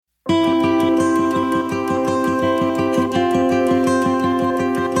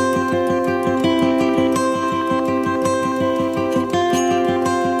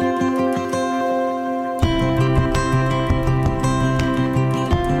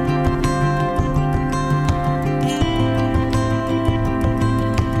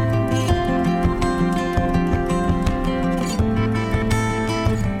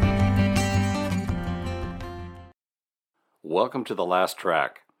Welcome to The Last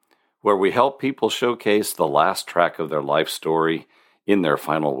Track, where we help people showcase the last track of their life story in their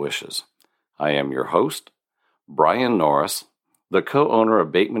final wishes. I am your host, Brian Norris, the co-owner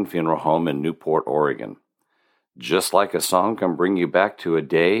of Bateman Funeral Home in Newport, Oregon. Just like a song can bring you back to a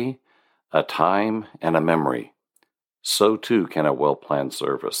day, a time, and a memory, so too can a well-planned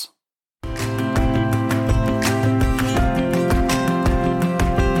service.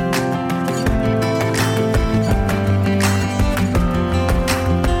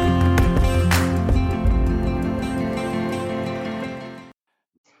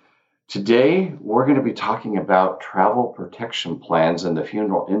 Today, we're going to be talking about travel protection plans in the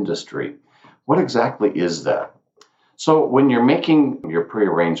funeral industry. What exactly is that? So when you're making your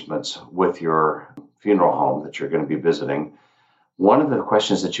pre-arrangements with your funeral home that you're going to be visiting, one of the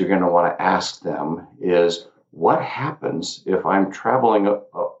questions that you're going to want to ask them is, what happens if I'm traveling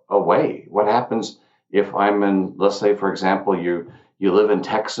away? What happens if I'm in, let's say, for example, you live in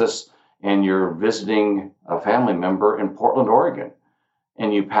Texas and you're visiting a family member in Portland, Oregon,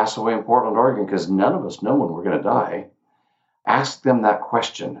 and you pass away in Portland, Oregon, because none of us know when we're going to die. Ask them that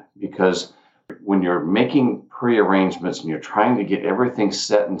question, because when you're making pre-arrangements and you're trying to get everything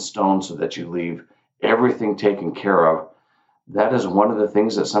set in stone so that you leave everything taken care of, that is one of the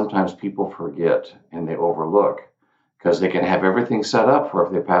things that sometimes people forget and they overlook, because they can have everything set up for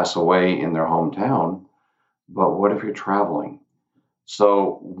if they pass away in their hometown. But what if you're traveling?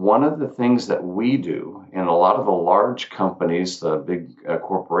 So one of the things that we do, and a lot of the large companies, the big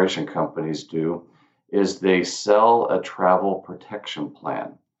corporation companies do, is they sell a travel protection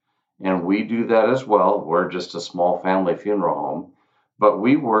plan. And we do that as well. We're just a small family funeral home, but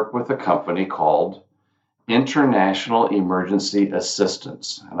we work with a company called International Emergency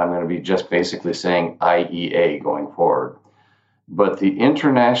Assistance. And I'm going to be just basically saying IEA going forward. But the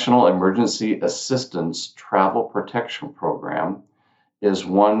International Emergency Assistance Travel Protection Program is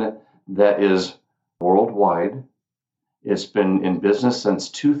one that is worldwide. It's been in business since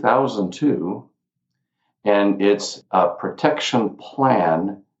 2002, and it's a protection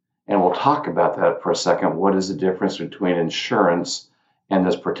plan. And we'll talk about that for a second. What is the difference between insurance and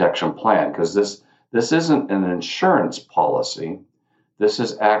this protection plan? Because this isn't an insurance policy. This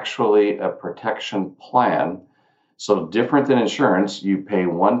is actually a protection plan. So different than insurance, you pay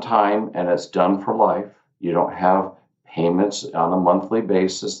one time and it's done for life. You don't have payments on a monthly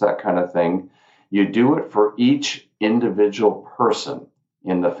basis, that kind of thing. You do it for each individual person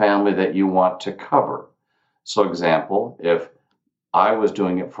in the family that you want to cover. So example, if I was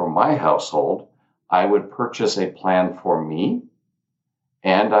doing it for my household, I would purchase a plan for me,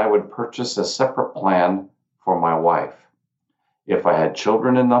 and I would purchase a separate plan for my wife. If I had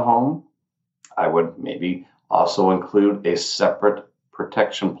children in the home, I would maybe also include a separate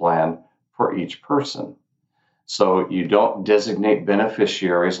protection plan for each person. So you don't designate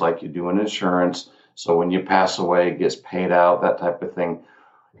beneficiaries like you do in insurance. So when you pass away, it gets paid out, that type of thing.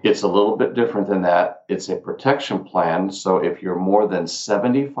 It's a little bit different than that. It's a protection plan. So if you're more than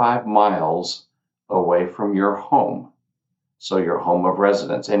 75 miles away from your home, so your home of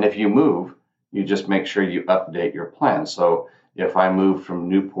residence, and if you move, you just make sure you update your plan. So if I move from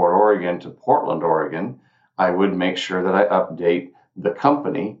Newport, Oregon to Portland, Oregon, I would make sure that I update the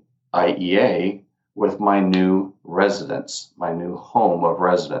company, IEA, with my new residence, my new home of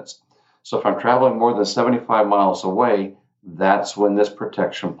residence. So if I'm traveling more than 75 miles away, that's when this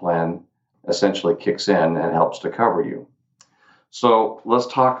protection plan essentially kicks in and helps to cover you. So let's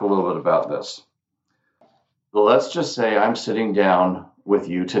talk a little bit about this. Let's just say I'm sitting down with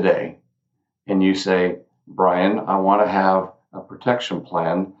you today and you say, Brian, I want to have a protection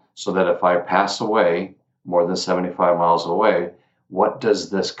plan so that if I pass away more than 75 miles away, what does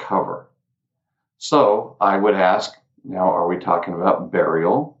this cover? So I would ask, now, are we talking about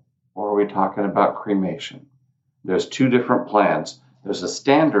burial or are we talking about cremation? There's two different plans. There's a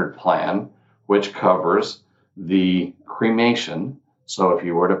standard plan, which covers the cremation. So if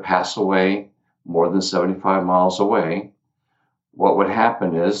you were to pass away more than 75 miles away, what would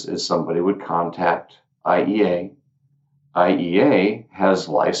happen is somebody would contact IEA. IEA has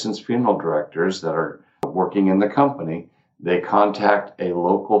licensed funeral directors that are working in the company. They contact a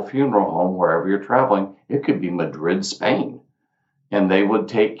local funeral home wherever you're traveling. It could be Madrid, Spain. And they would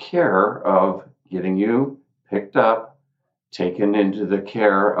take care of getting you picked up, taken into the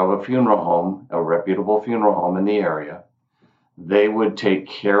care of a funeral home, a reputable funeral home in the area. They would take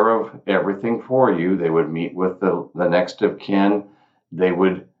care of everything for you. They would meet with the next of kin. They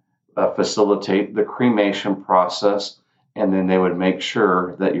would facilitate the cremation process. And then they would make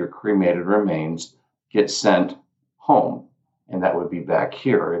sure that your cremated remains get sent home. And that would be back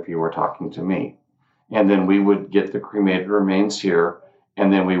here if you were talking to me. and then we would get the cremated remains here,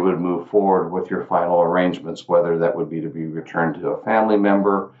 and then we would move forward with your final arrangements, whether that would be to be returned to a family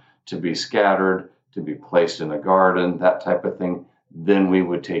member, to be scattered, to be placed in a garden, that type of thing. Then we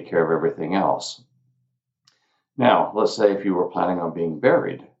would take care of everything else. Now, let's say if you were planning on being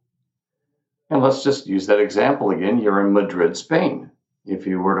buried, and let's just use that example again. You're in Madrid, Spain. If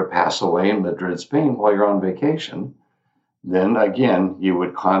you were to pass away in Madrid, Spain while you're on vacation, then again, you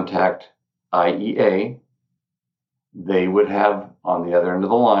would contact IEA. They would have, on the other end of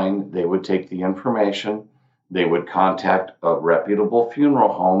the line, they would take the information. They would contact a reputable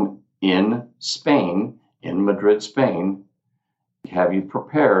funeral home in Spain, in Madrid, Spain, have you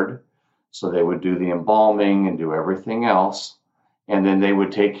prepared. So they would do the embalming and do everything else. And then they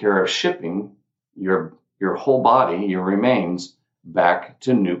would take care of shipping your whole body, your remains, back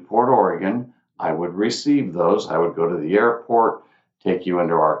to Newport, Oregon. I would receive those. I would go to the airport, take you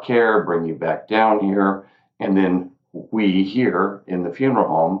into our care, bring you back down here, and then we here in the funeral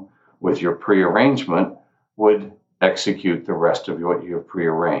home, with your prearrangement, would execute the rest of what you have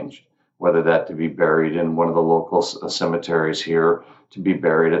prearranged, whether that to be buried in one of the local cemeteries here, to be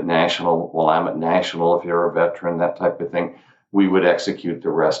buried at Willamette National if you're a veteran, that type of thing. We would execute the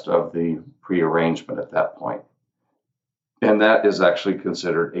rest of the prearrangement at that point. And that is actually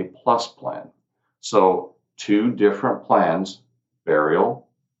considered a plus plan. So 2 different plans, burial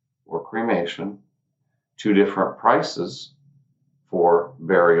or cremation, 2 different prices for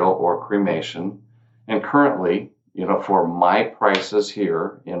burial or cremation. And currently, for my prices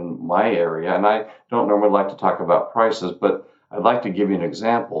here in my area, and I don't normally like to talk about prices, but I'd like to give you an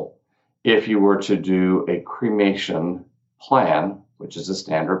example. If you were to do a cremation plan, which is a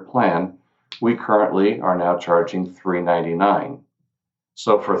standard plan, we currently are now charging $399.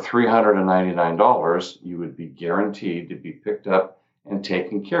 So for $399, you would be guaranteed to be picked up and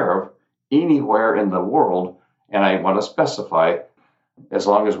taken care of anywhere in the world. And I want to specify, as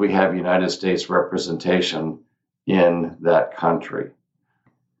long as we have United States representation in that country.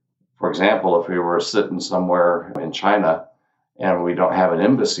 For example, if we were sitting somewhere in China and we don't have an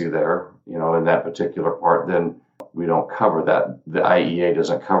embassy there, in that particular part, then we don't cover that. The IEA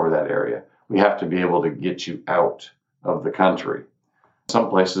doesn't cover that area. We have to be able to get you out of the country. Some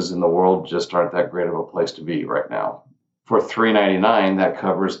places in the world just aren't that great of a place to be right now. For $399, that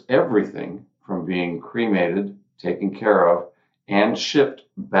covers everything from being cremated, taken care of, and shipped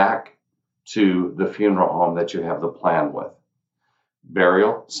back to the funeral home that you have the plan with.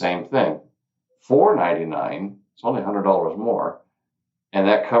 Burial, same thing. $499, it's only $100 more, and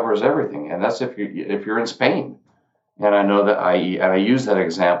that covers everything. And that's if you're in Spain. And I know that IEA, and I use that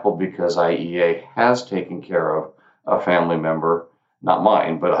example because IEA has taken care of a family member, not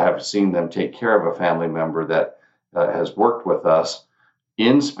mine, but I have seen them take care of a family member that has worked with us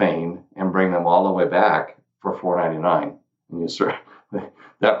in Spain and bring them all the way back for $499. And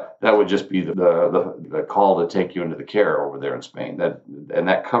that would just be the call to take you into the care over there in Spain.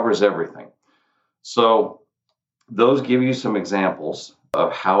 That covers everything. So those give you some examples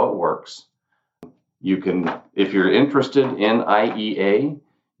of how it works. You can, if you're interested in IEA,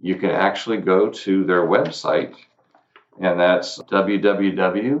 you can actually go to their website, and that's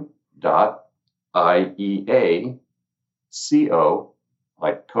www.ieaco,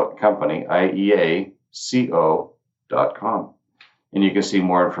 like company, ieaco.com. And you can see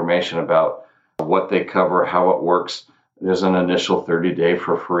more information about what they cover, how it works. There's an initial 30-day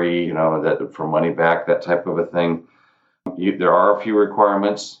for free, that for money back, that type of a thing. There are a few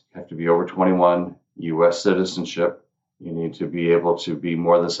requirements. You have to be over 21, U.S. citizenship. You need to be able to be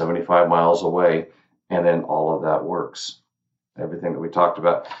more than 75 miles away, and then all of that works. Everything that we talked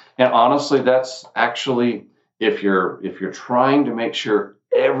about. And honestly, that's actually, if you're trying to make sure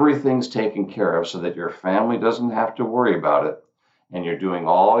everything's taken care of so that your family doesn't have to worry about it, and you're doing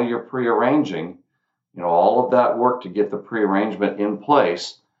all your prearranging, all of that work to get the prearrangement in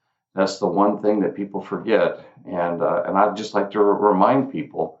place, that's the one thing that people forget. And I'd just like to remind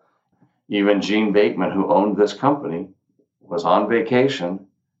people, even Gene Bateman, who owned this company, was on vacation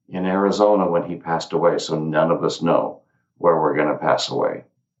in Arizona when he passed away. So none of us know where we're going to pass away.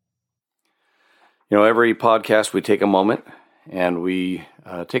 Every podcast we take a moment, and we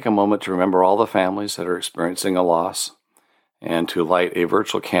take a moment to remember all the families that are experiencing a loss and to light a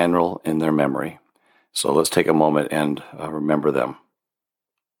virtual candle in their memory. So let's take a moment and remember them.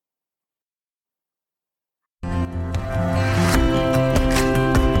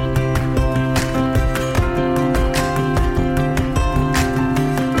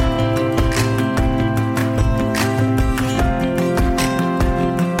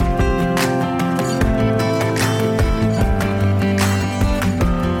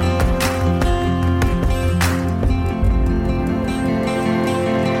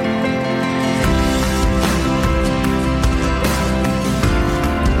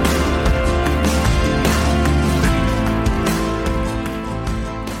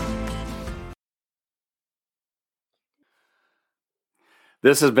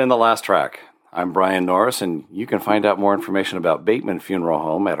 This has been The Last Track. I'm Brian Norris, and you can find out more information about Bateman Funeral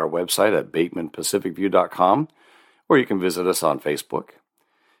Home at our website at batemanpacificview.com, or you can visit us on Facebook.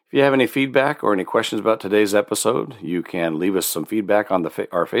 If you have any feedback or any questions about today's episode, you can leave us some feedback on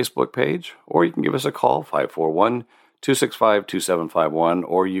our Facebook page, or you can give us a call, 541-265-2751,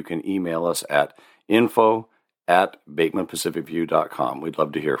 or you can email us at info@batemanpacificview.com. We'd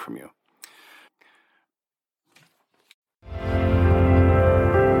love to hear from you.